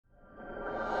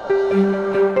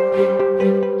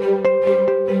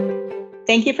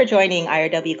Thank you for joining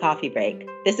IRW Coffee Break.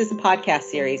 This is a podcast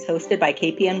series hosted by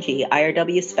KPMG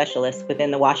IRW specialists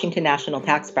within the Washington National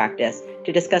Tax Practice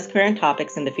to discuss current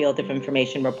topics in the field of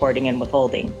information reporting and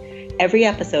withholding. Every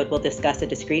episode will discuss a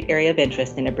discrete area of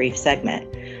interest in a brief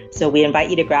segment. So we invite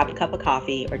you to grab a cup of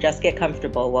coffee or just get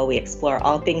comfortable while we explore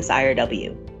all things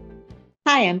IRW.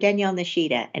 Hi, I'm Danielle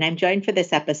Nishida, and I'm joined for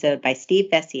this episode by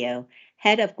Steve Vesio,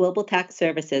 Head of Global Tax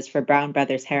Services for Brown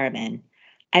Brothers Harriman.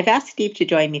 I've asked Steve to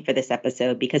join me for this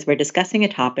episode because we're discussing a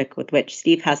topic with which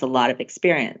Steve has a lot of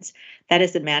experience. That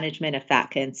is the management of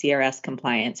FATCA and CRS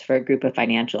compliance for a group of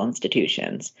financial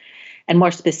institutions. And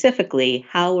more specifically,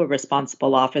 how a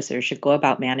responsible officer should go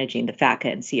about managing the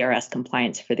FATCA and CRS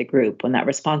compliance for the group when that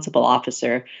responsible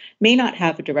officer may not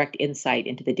have a direct insight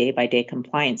into the day-by-day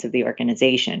compliance of the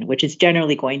organization, which is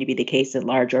generally going to be the case in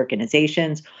large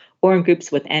organizations or in groups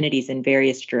with entities in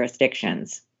various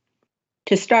jurisdictions.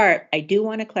 To start, I do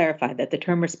want to clarify that the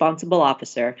term responsible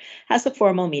officer has a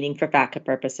formal meaning for FATCA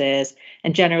purposes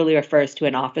and generally refers to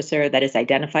an officer that is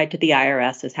identified to the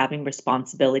IRS as having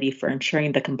responsibility for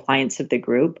ensuring the compliance of the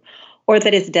group, or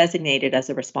that is designated as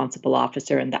a responsible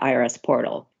officer in the IRS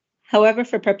portal. However,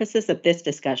 for purposes of this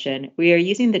discussion, we are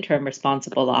using the term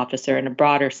responsible officer in a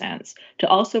broader sense to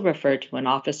also refer to an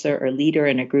officer or leader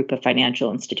in a group of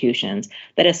financial institutions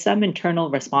that has some internal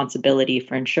responsibility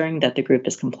for ensuring that the group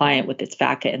is compliant with its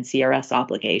FATCA and CRS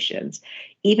obligations,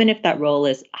 even if that role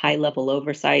is high-level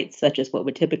oversight, such as what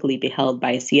would typically be held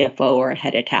by a CFO or a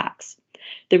head of tax.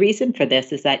 The reason for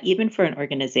this is that even for an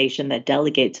organization that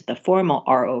delegates the formal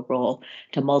RO role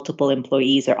to multiple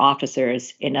employees or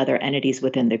officers in other entities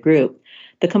within the group,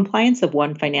 the compliance of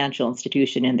one financial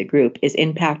institution in the group is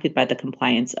impacted by the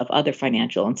compliance of other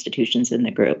financial institutions in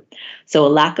the group. So a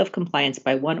lack of compliance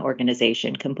by one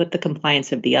organization can put the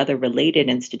compliance of the other related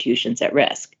institutions at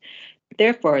risk.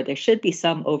 Therefore, there should be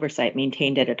some oversight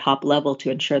maintained at a top level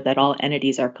to ensure that all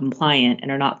entities are compliant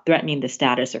and are not threatening the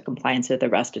status or compliance of the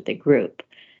rest of the group.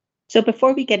 So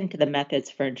before we get into the methods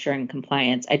for ensuring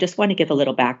compliance, I just want to give a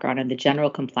little background on the general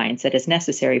compliance that is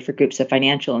necessary for groups of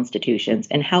financial institutions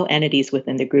and how entities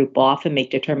within the group will often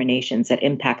make determinations that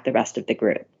impact the rest of the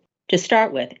group. To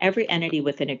start with, every entity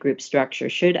within a group structure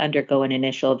should undergo an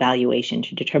initial evaluation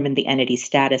to determine the entity's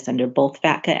status under both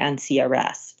FATCA and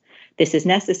CRS. This is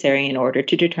necessary in order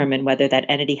to determine whether that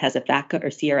entity has a FATCA or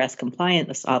CRS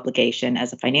compliance obligation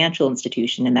as a financial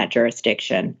institution in that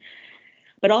jurisdiction,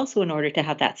 but also in order to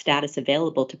have that status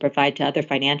available to provide to other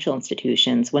financial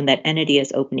institutions when that entity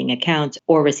is opening accounts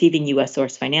or receiving U.S.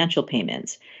 source financial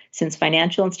payments, since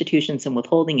financial institutions and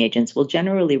withholding agents will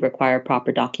generally require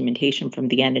proper documentation from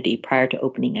the entity prior to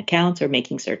opening accounts or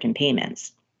making certain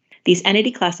payments. These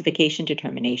entity classification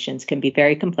determinations can be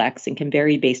very complex and can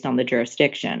vary based on the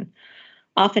jurisdiction.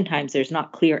 Oftentimes, there's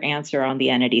not clear answer on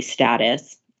the entity's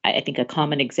status. I think a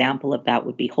common example of that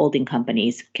would be holding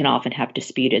companies can often have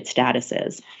disputed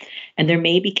statuses. And there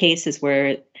may be cases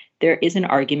where there is an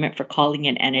argument for calling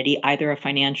an entity either a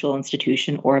financial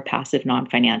institution or a passive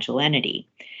non-financial entity.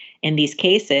 In these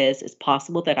cases, it's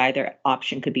possible that either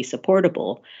option could be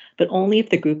supportable, but only if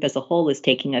the group as a whole is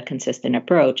taking a consistent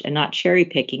approach and not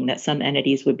cherry-picking that some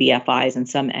entities would be FIs and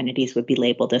some entities would be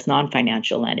labeled as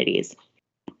non-financial entities.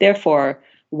 Therefore,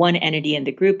 one entity in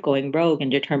the group going rogue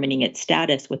and determining its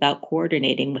status without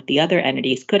coordinating with the other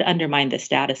entities could undermine the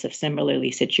status of similarly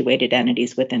situated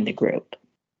entities within the group.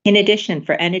 In addition,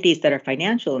 for entities that are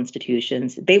financial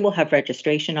institutions, they will have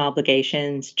registration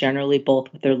obligations, generally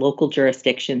both with their local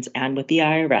jurisdictions and with the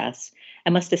IRS,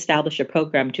 and must establish a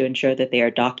program to ensure that they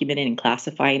are documenting and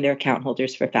classifying their account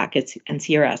holders for FATCA and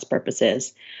CRS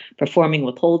purposes, performing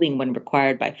withholding when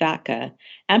required by FATCA,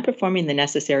 and performing the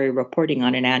necessary reporting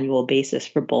on an annual basis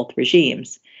for both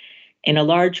regimes. In a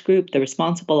large group, the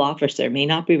responsible officer may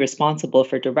not be responsible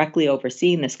for directly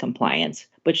overseeing this compliance,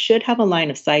 but should have a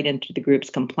line of sight into the group's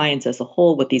compliance as a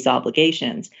whole with these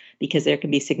obligations, because there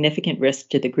can be significant risk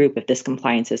to the group if this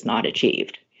compliance is not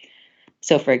achieved.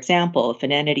 So, for example, if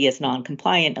an entity is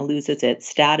non-compliant and loses its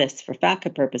status for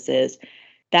FATCA purposes,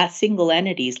 that single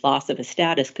entity's loss of a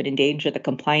status could endanger the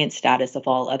compliance status of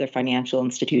all other financial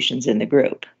institutions in the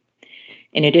group.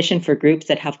 In addition, for groups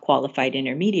that have qualified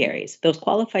intermediaries, those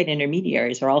qualified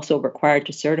intermediaries are also required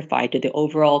to certify to the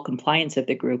overall compliance of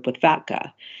the group with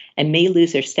FATCA and may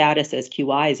lose their status as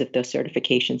QIs if those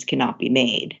certifications cannot be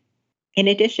made. In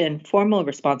addition, formal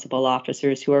responsible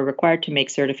officers who are required to make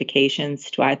certifications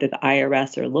to either the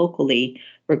IRS or locally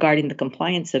regarding the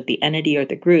compliance of the entity or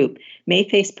the group may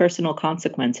face personal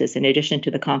consequences in addition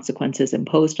to the consequences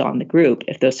imposed on the group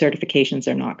if those certifications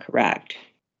are not correct.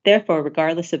 Therefore,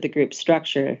 regardless of the group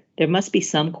structure, there must be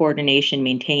some coordination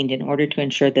maintained in order to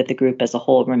ensure that the group as a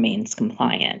whole remains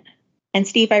compliant. And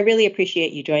Steve, I really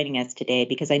appreciate you joining us today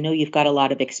because I know you've got a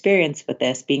lot of experience with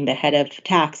this, being the head of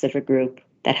tax of a group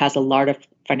that has a lot of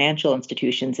financial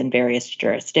institutions in various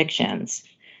jurisdictions.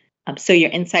 So your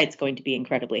insight's going to be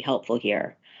incredibly helpful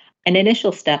here. An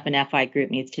initial step an FI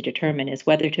group needs to determine is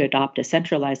whether to adopt a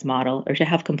centralized model or to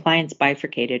have compliance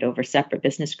bifurcated over separate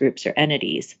business groups or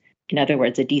entities. In other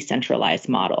words, a decentralized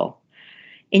model.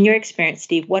 In your experience,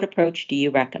 Steve, what approach do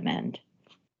you recommend?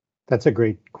 That's a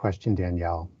great question,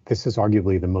 Danielle. This is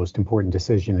arguably the most important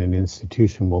decision an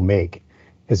institution will make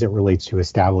as it relates to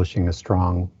establishing a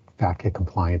strong FATCA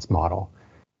compliance model.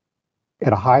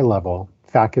 At a high level,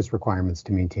 FATCA's requirements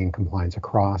to maintain compliance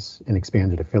across an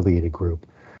expanded affiliated group,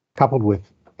 coupled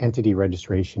with entity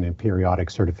registration and periodic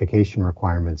certification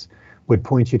requirements, would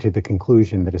point you to the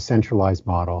conclusion that a centralized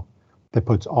model that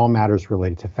puts all matters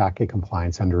related to FATCA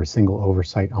compliance under a single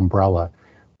oversight umbrella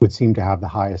would seem to have the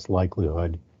highest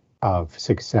likelihood of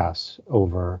success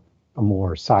over a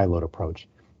more siloed approach.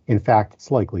 In fact, it's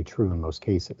likely true in most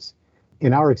cases.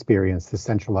 In our experience, the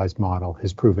centralized model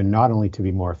has proven not only to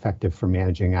be more effective for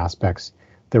managing aspects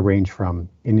that range from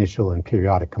initial and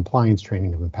periodic compliance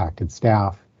training of impacted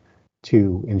staff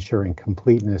to ensuring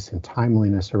completeness and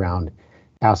timeliness around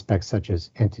aspects such as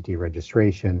entity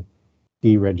registration,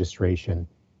 deregistration,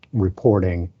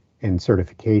 reporting, and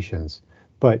certifications,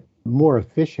 but more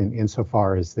efficient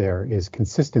insofar as there is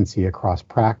consistency across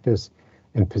practice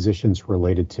and positions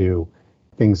related to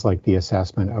things like the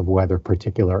assessment of whether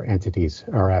particular entities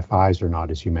are FIs or not,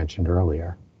 as you mentioned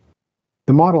earlier.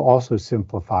 The model also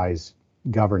simplifies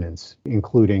governance,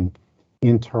 including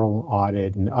internal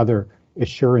audit and other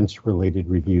assurance-related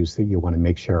reviews that you want to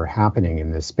make sure are happening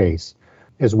in this space,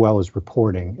 as well as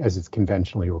reporting as it's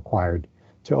conventionally required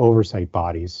to oversight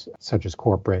bodies such as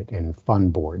corporate and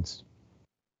fund boards.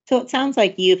 So it sounds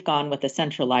like you've gone with a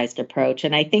centralized approach,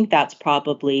 and I think that's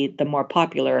probably the more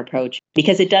popular approach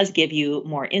because it does give you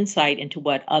more insight into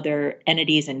what other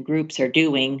entities and groups are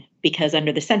doing, because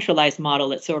under the centralized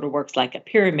model, it sort of works like a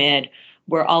pyramid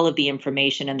where all of the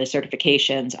information and the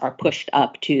certifications are pushed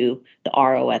up to the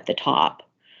RO at the top.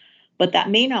 But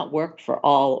that may not work for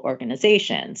all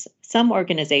organizations. Some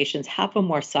organizations have a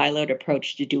more siloed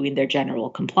approach to doing their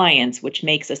general compliance, which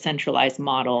makes a centralized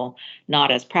model not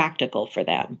as practical for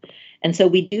them. And so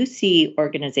we do see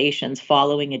organizations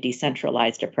following a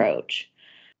decentralized approach.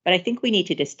 But I think we need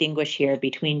to distinguish here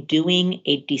between doing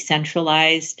a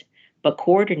decentralized but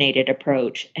coordinated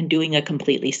approach and doing a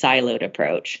completely siloed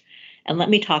approach. And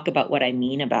let me talk about what I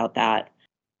mean about that.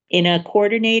 In a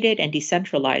coordinated and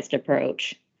decentralized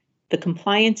approach, the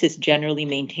compliance is generally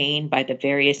maintained by the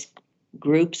various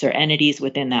groups or entities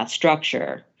within that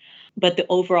structure, but the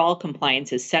overall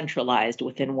compliance is centralized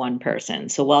within one person.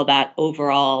 So while that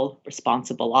overall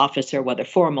responsible officer, whether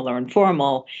formal or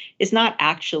informal, is not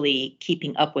actually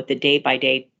keeping up with the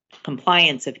day-by-day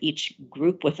compliance of each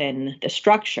group within the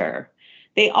structure,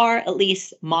 they are at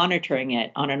least monitoring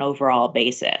it on an overall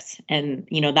basis. And,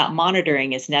 that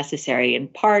monitoring is necessary. In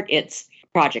part, it's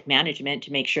project management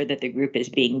to make sure that the group is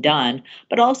being done,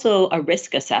 but also a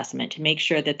risk assessment to make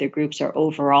sure that the groups are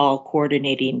overall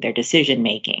coordinating their decision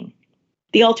making.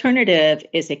 The alternative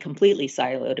is a completely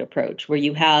siloed approach where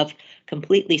you have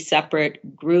completely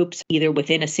separate groups, either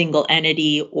within a single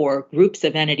entity or groups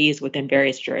of entities within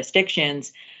various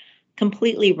jurisdictions,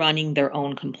 completely running their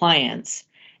own compliance.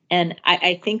 And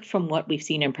I think from what we've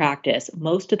seen in practice,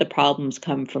 most of the problems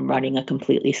come from running a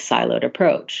completely siloed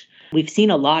approach. We've seen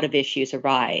a lot of issues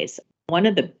arise. One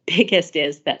of the biggest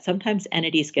is that sometimes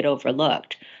entities get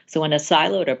overlooked. So in a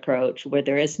siloed approach where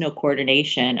there is no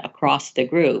coordination across the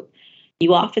group,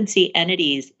 you often see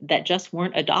entities that just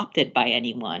weren't adopted by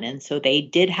anyone. And so they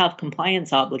did have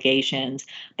compliance obligations,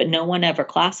 but no one ever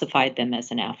classified them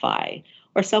as an FI.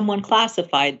 Or someone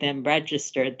classified them,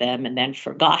 registered them, and then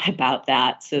forgot about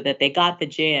that so that they got the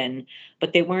GIN,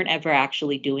 but they weren't ever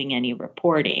actually doing any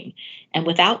reporting. And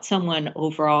without someone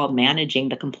overall managing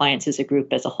the compliance as a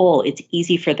group as a whole, it's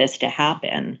easy for this to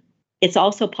happen. It's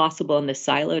also possible in the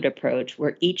siloed approach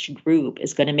where each group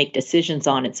is going to make decisions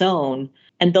on its own,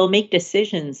 and they'll make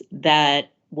decisions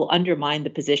that will undermine the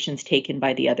positions taken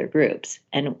by the other groups.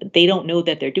 And they don't know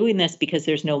that they're doing this because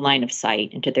there's no line of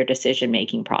sight into their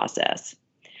decision-making process.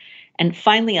 And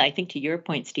finally, I think to your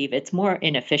point, Steve, it's more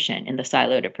inefficient in the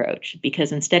siloed approach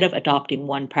because instead of adopting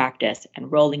one practice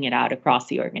and rolling it out across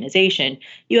the organization,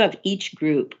 you have each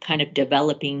group kind of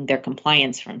developing their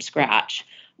compliance from scratch,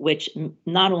 which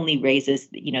not only raises,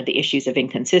 the issues of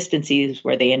inconsistencies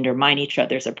where they undermine each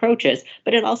other's approaches,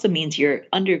 but it also means you're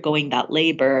undergoing that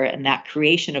labor and that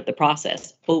creation of the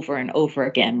process over and over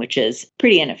again, which is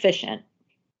pretty inefficient.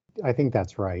 I think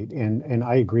that's right. And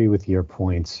I agree with your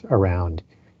points around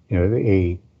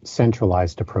a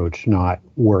centralized approach not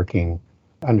working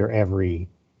under every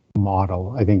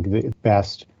model. I think the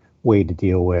best way to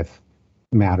deal with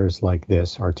matters like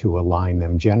this are to align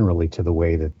them generally to the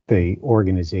way that the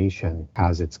organization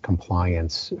has its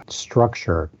compliance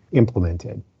structure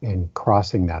implemented, and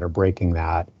crossing that or breaking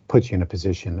that puts you in a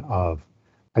position of,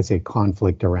 I'd say,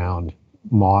 conflict around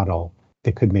model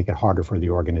that could make it harder for the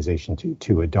organization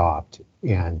to adopt.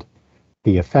 And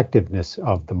the effectiveness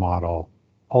of the model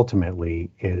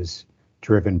ultimately is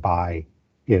driven by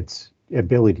its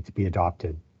ability to be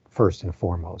adopted first and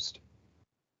foremost.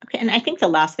 Okay, and I think the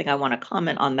last thing I want to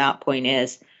comment on that point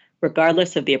is,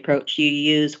 regardless of the approach you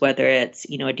use, whether it's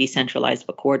a decentralized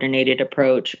but coordinated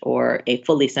approach or a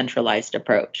fully centralized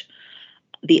approach,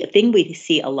 the thing we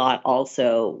see a lot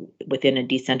also within a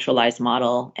decentralized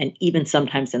model, and even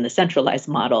sometimes in the centralized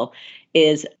model,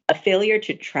 is a failure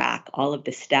to track all of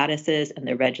the statuses and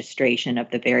the registration of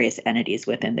the various entities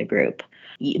within the group.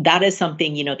 That is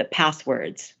something, the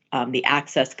passwords, the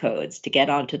access codes to get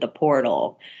onto the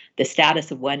portal, the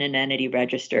status of when an entity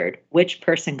registered, which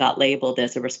person got labeled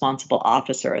as a responsible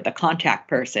officer, the contact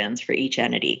persons for each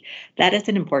entity. That is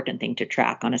an important thing to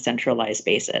track on a centralized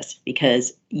basis,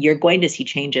 because you're going to see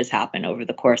changes happen over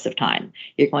the course of time.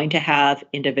 You're going to have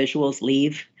individuals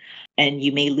leave, and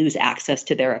you may lose access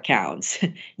to their accounts.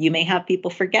 You may have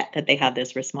people forget that they have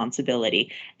this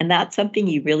responsibility. And that's something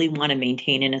you really want to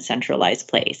maintain in a centralized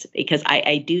place, because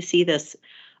I do see this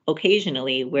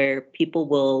occasionally where people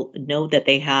will know that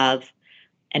they have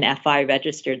an FI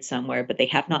registered somewhere, but they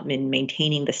have not been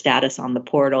maintaining the status on the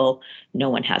portal. No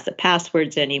one has the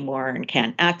passwords anymore and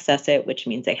can't access it, which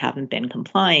means they haven't been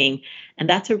complying. And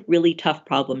that's a really tough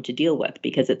problem to deal with,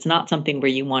 because it's not something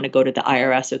where you want to go to the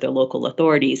IRS or the local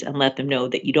authorities and let them know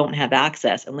that you don't have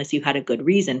access unless you had a good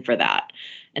reason for that.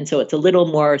 And so it's a little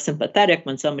more sympathetic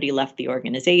when somebody left the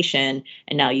organization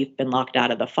and now you've been locked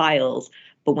out of the files.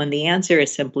 But when the answer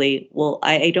is simply, well,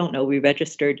 I don't know, we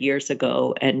registered years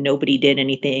ago and nobody did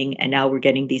anything, and now we're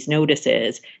getting these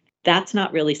notices, that's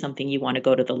not really something you want to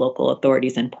go to the local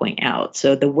authorities and point out.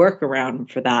 So the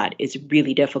workaround for that is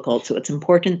really difficult. So it's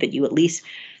important that you at least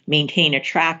maintain a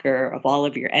tracker of all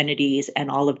of your entities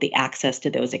and all of the access to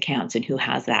those accounts and who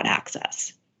has that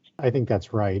access. I think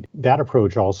that's right. That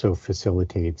approach also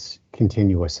facilitates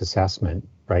continuous assessment,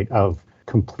 right, of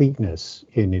completeness.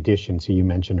 In addition to, you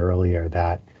mentioned earlier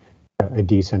that a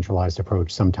decentralized approach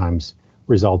sometimes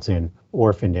results in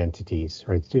orphaned entities,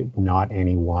 right? Not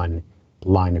any one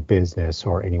line of business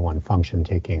or any one function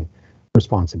taking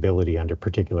responsibility under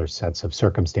particular sets of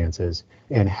circumstances.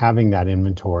 And having that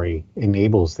inventory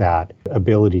enables that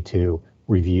ability to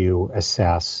review,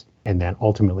 assess, and then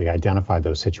ultimately identify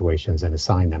those situations and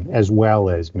assign them, as well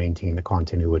as maintain the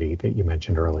continuity that you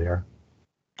mentioned earlier.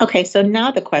 Okay, so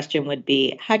now the question would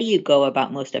be, how do you go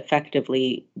about most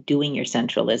effectively doing your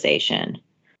centralization?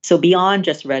 So beyond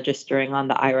just registering on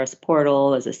the IRS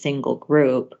portal as a single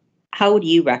group, how would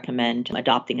you recommend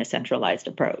adopting a centralized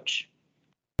approach?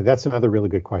 That's another really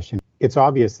good question. It's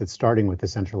obvious that starting with the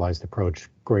centralized approach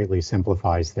greatly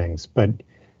simplifies things, but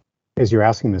as you're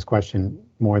asking this question,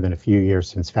 more than a few years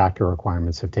since FATCA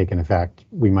requirements have taken effect,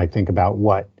 we might think about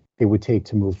what it would take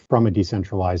to move from a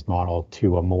decentralized model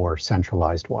to a more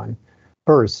centralized one.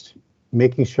 First,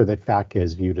 making sure that FATCA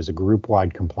is viewed as a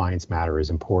group-wide compliance matter is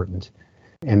important.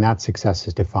 And that success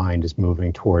is defined as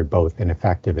moving toward both an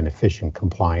effective and efficient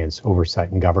compliance, oversight,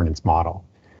 and governance model.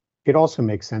 It also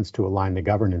makes sense to align the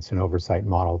governance and oversight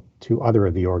model to other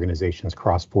of the organization's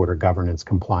cross-border governance,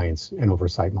 compliance, and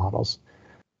oversight models.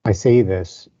 I say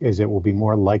this as it will be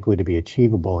more likely to be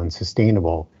achievable and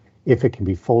sustainable if it can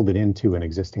be folded into an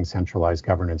existing centralized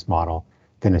governance model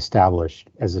than established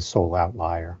as a sole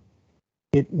outlier.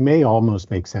 It may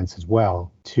almost make sense as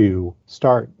well to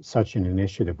start such an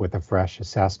initiative with a fresh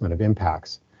assessment of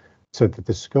impacts so that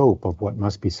the scope of what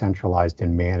must be centralized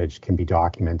and managed can be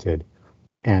documented,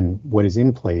 and what is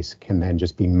in place can then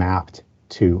just be mapped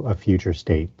to a future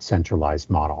state centralized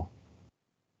model.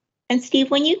 And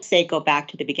Steve, when you say go back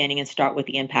to the beginning and start with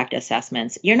the impact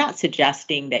assessments, you're not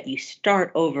suggesting that you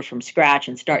start over from scratch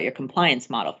and start your compliance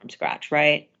model from scratch,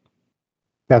 right?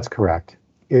 That's correct.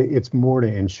 It's more to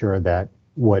ensure that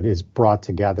what is brought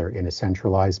together in a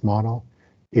centralized model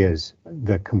is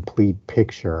the complete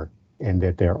picture and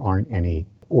that there aren't any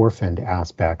orphaned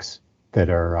aspects that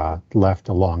are left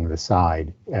along the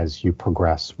side as you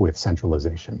progress with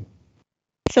centralization.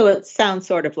 So it sounds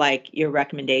sort of like your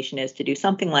recommendation is to do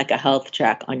something like a health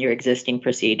check on your existing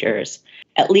procedures,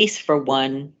 at least for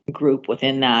one group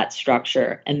within that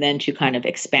structure, and then to kind of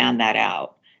expand that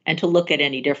out. and to look at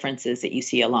any differences that you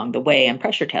see along the way and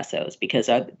pressure test those, because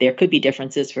there could be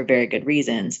differences for very good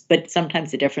reasons, but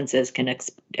sometimes the differences can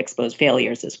expose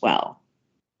failures as well.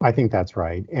 I think that's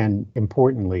right. And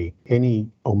importantly, any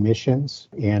omissions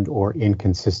and or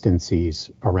inconsistencies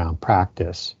around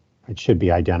practice, it should be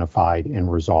identified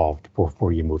and resolved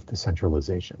before you move to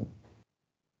centralization.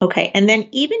 Okay, and then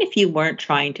even if you weren't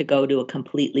trying to go to a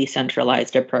completely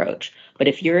centralized approach, but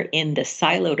if you're in the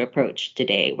siloed approach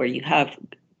today where you have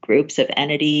groups of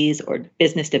entities or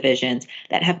business divisions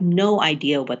that have no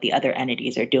idea what the other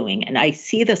entities are doing, and I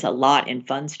see this a lot in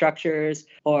fund structures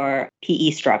or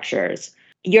PE structures,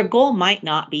 your goal might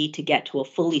not be to get to a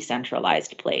fully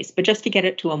centralized place, but just to get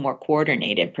it to a more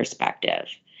coordinated perspective.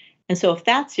 And so if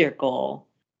that's your goal,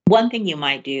 one thing you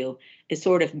might do is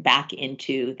sort of back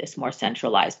into this more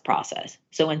centralized process.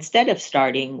 So instead of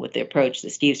starting with the approach that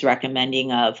Steve's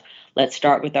recommending of let's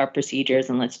start with our procedures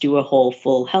and let's do a whole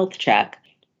full health check,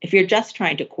 if you're just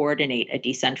trying to coordinate a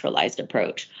decentralized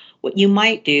approach, what you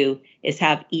might do is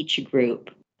have each group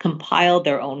compile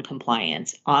their own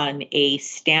compliance on a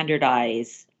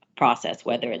standardized process,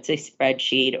 whether it's a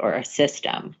spreadsheet or a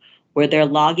system, where they're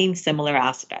logging similar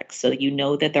aspects. So you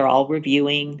know that they're all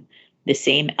reviewing the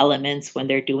same elements when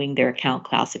they're doing their account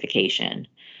classification.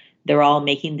 They're all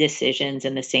making decisions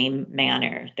in the same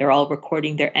manner. They're all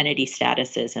recording their entity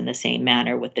statuses in the same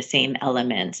manner with the same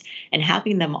elements, and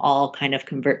having them all kind of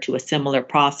convert to a similar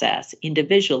process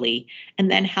individually,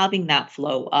 and then having that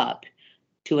flow up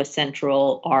to a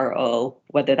central RO,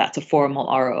 whether that's a formal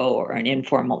RO or an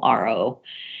informal RO,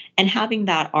 and having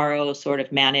that RO sort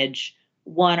of manage,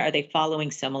 one, are they following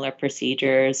similar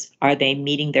procedures? Are they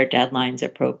meeting their deadlines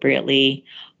appropriately?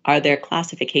 Are their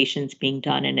classifications being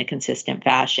done in a consistent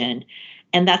fashion?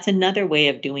 And that's another way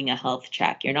of doing a health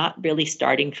check. You're not really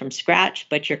starting from scratch,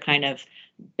 but you're kind of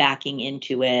backing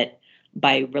into it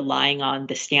by relying on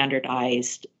the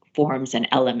standardized forms and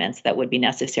elements that would be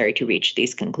necessary to reach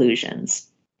these conclusions.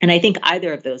 And I think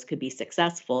either of those could be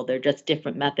successful. They're just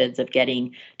different methods of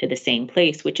getting to the same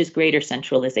place, which is greater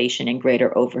centralization and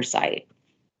greater oversight.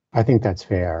 I think that's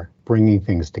fair. Bringing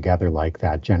things together like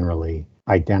that generally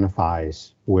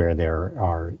identifies where there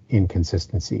are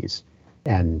inconsistencies.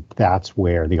 And that's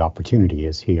where the opportunity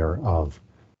is here of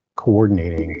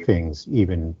coordinating things,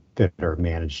 even that are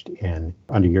managed in,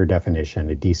 under your definition,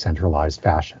 a decentralized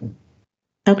fashion.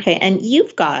 Okay, and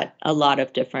you've got a lot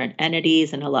of different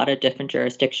entities and a lot of different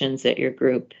jurisdictions that your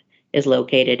group is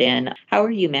located in. How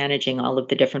are you managing all of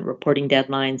the different reporting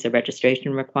deadlines, the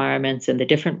registration requirements, and the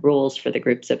different rules for the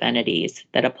groups of entities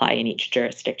that apply in each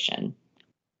jurisdiction?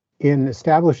 In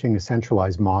establishing a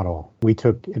centralized model, we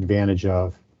took advantage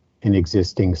of an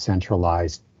existing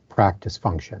centralized practice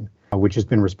function, which has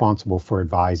been responsible for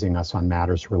advising us on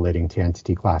matters relating to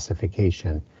entity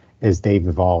classification as they've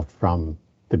evolved from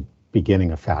the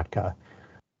beginning of FATCA.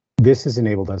 This has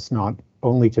enabled us not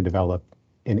only to develop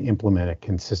and implement a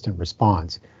consistent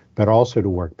response, but also to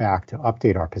work back to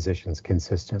update our positions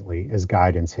consistently as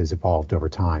guidance has evolved over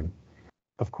time.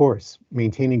 Of course,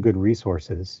 maintaining good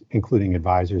resources, including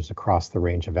advisors across the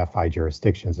range of FI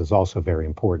jurisdictions, is also very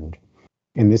important.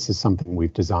 And this is something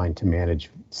we've designed to manage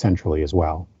centrally as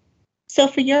well. So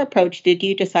for your approach, did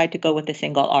you decide to go with a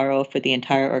single RO for the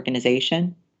entire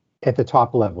organization? At the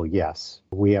top level, yes.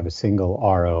 We have a single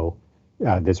RO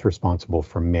that's responsible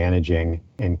for managing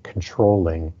and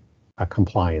controlling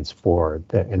compliance for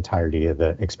the entirety of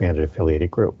the expanded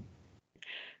affiliated group.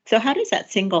 So how does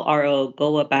that single RO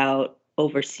go about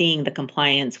overseeing the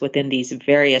compliance within these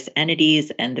various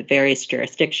entities and the various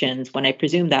jurisdictions when I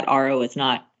presume that RO is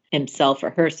not himself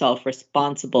or herself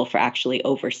responsible for actually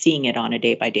overseeing it on a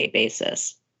day-by-day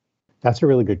basis? That's a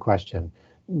really good question.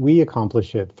 We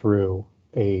accomplish it through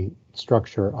a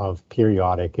structure of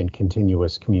periodic and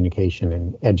continuous communication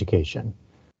and education.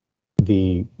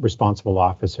 The responsible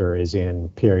officer is in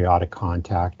periodic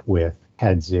contact with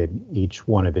heads in each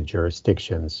one of the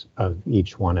jurisdictions of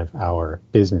each one of our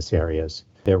business areas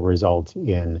that result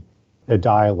in a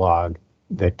dialogue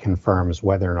that confirms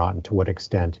whether or not and to what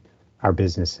extent our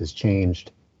business has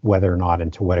changed, whether or not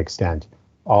and to what extent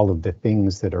all of the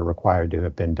things that are required to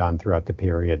have been done throughout the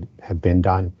period have been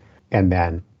done, and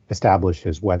then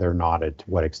establishes whether or not and to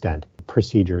what extent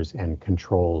procedures and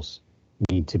controls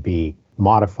need to be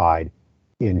modified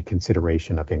in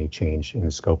consideration of any change in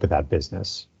the scope of that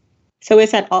business. So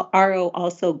is that RO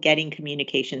also getting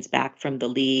communications back from the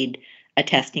lead,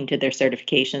 attesting to their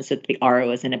certification so that the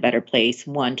RO is in a better place,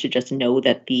 one, to just know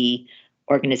that the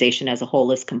organization as a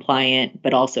whole is compliant,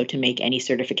 but also to make any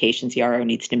certifications the RO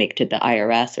needs to make to the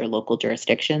IRS or local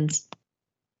jurisdictions?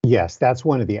 Yes, that's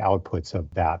one of the outputs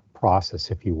of that process,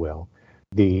 if you will.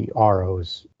 the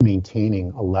ROs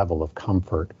maintaining a level of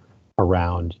comfort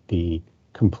around the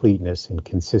completeness and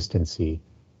consistency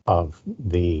of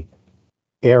the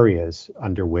areas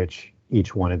under which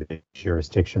each one of the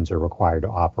jurisdictions are required to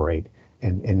operate,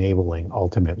 and enabling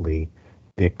ultimately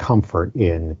the comfort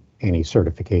in any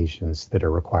certifications that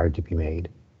are required to be made.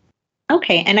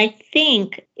 Okay, and I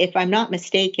think, if I'm not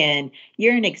mistaken,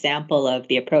 you're an example of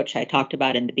the approach I talked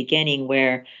about in the beginning,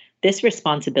 where this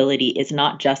responsibility is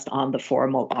not just on the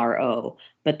formal RO,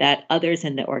 but that others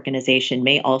in the organization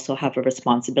may also have a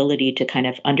responsibility to kind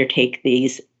of undertake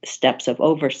these steps of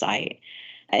oversight.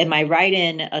 Am I right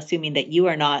in assuming that you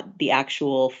are not the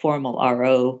actual formal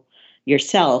RO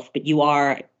yourself, but you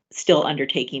are still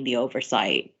undertaking the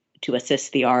oversight to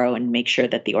assist the RO and make sure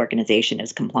that the organization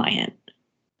is compliant?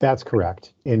 That's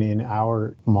correct. And in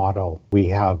our model, we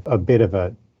have a bit of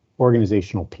an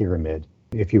organizational pyramid.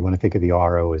 If you want to think of the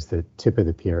RO as the tip of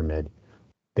the pyramid,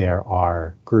 there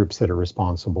are groups that are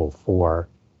responsible for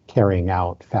carrying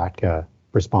out FATCA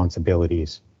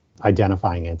responsibilities,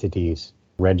 identifying entities,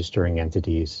 registering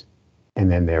entities,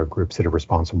 and then there are groups that are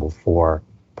responsible for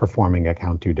performing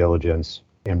account due diligence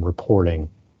and reporting,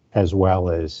 as well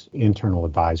as internal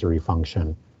advisory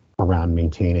function around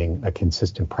maintaining a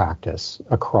consistent practice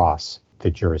across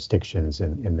the jurisdictions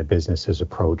and the business's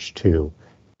approach to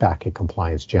FATCA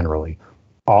compliance generally.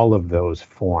 All of those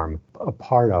form a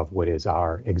part of what is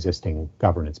our existing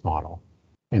governance model,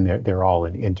 and they're all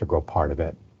an integral part of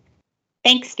it.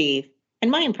 Thanks, Steve. And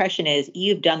my impression is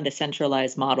you've done the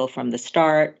centralized model from the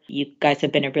start. You guys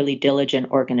have been a really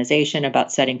diligent organization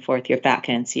about setting forth your FATCA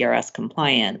and CRS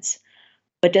compliance.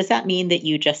 But does that mean that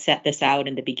you just set this out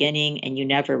in the beginning and you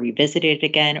never revisit it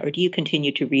again? Or do you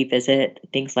continue to revisit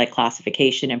things like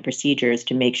classification and procedures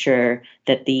to make sure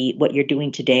that what you're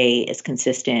doing today is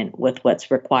consistent with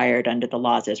what's required under the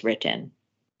laws as written?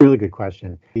 Really good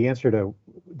question. The answer to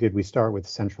did we start with a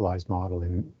centralized model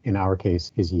in our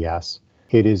case is yes.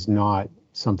 It is not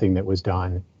something that was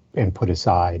done and put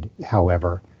aside.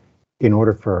 However, in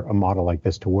order for a model like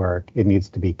this to work, it needs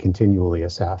to be continually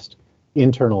assessed.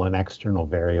 Internal and external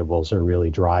variables are really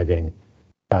driving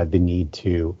the need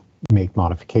to make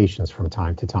modifications from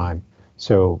time to time.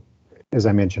 So, as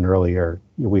I mentioned earlier,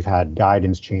 we've had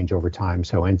guidance change over time.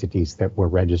 So entities that were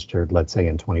registered, let's say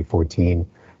in 2014,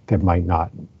 that might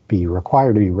not be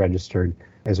required to be registered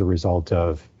as a result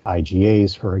of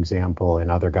IGAs, for example, and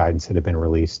other guidance that have been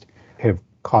released, have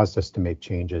caused us to make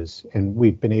changes. And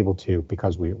we've been able to,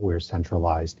 because we're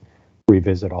centralized,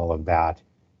 revisit all of that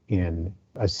in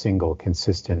a single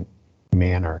consistent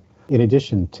manner. In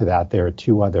addition to that, there are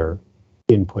two other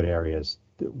input areas: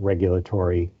 the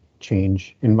regulatory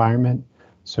change environment,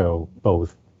 so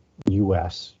both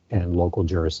US and local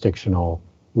jurisdictional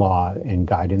law and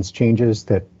guidance changes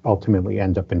that ultimately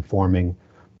end up informing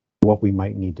what we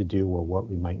might need to do or what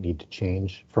we might need to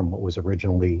change from what was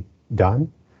originally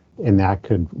done. And that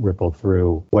could ripple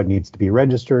through what needs to be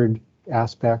registered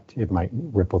aspect. It might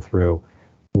ripple through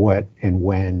what and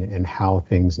when and how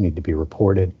things need to be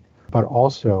reported, but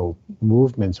also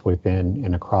movements within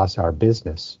and across our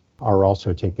business are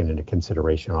also taken into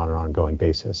consideration on an ongoing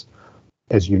basis.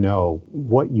 As you know,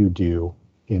 what you do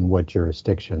in what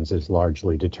jurisdictions is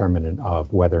largely determinant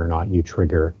of whether or not you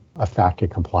trigger a FATCA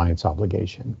compliance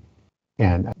obligation.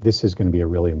 And this is going to be a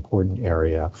really important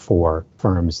area for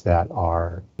firms that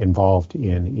are involved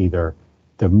in either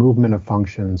the movement of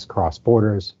functions cross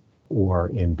borders or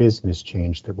in business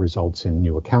change that results in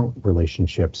new account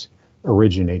relationships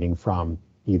originating from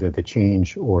either the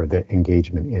change or the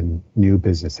engagement in new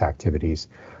business activities.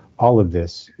 All of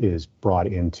this is brought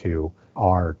into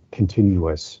our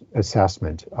continuous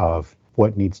assessment of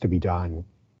what needs to be done,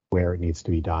 where it needs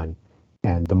to be done,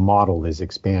 and the model is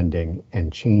expanding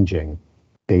and changing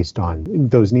based on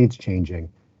those needs changing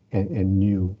and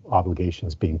new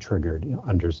obligations being triggered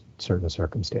under certain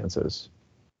circumstances.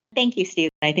 Thank you, Steve.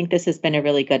 I think this has been a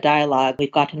really good dialogue.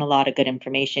 We've gotten a lot of good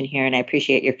information here, and I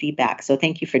appreciate your feedback. So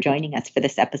thank you for joining us for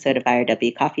this episode of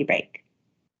IRW Coffee Break.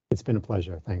 It's been a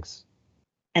pleasure. Thanks.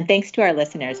 And thanks to our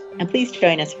listeners. And please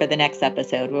join us for the next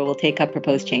episode where we'll take up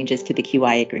proposed changes to the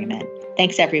QI agreement.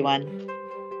 Thanks, everyone.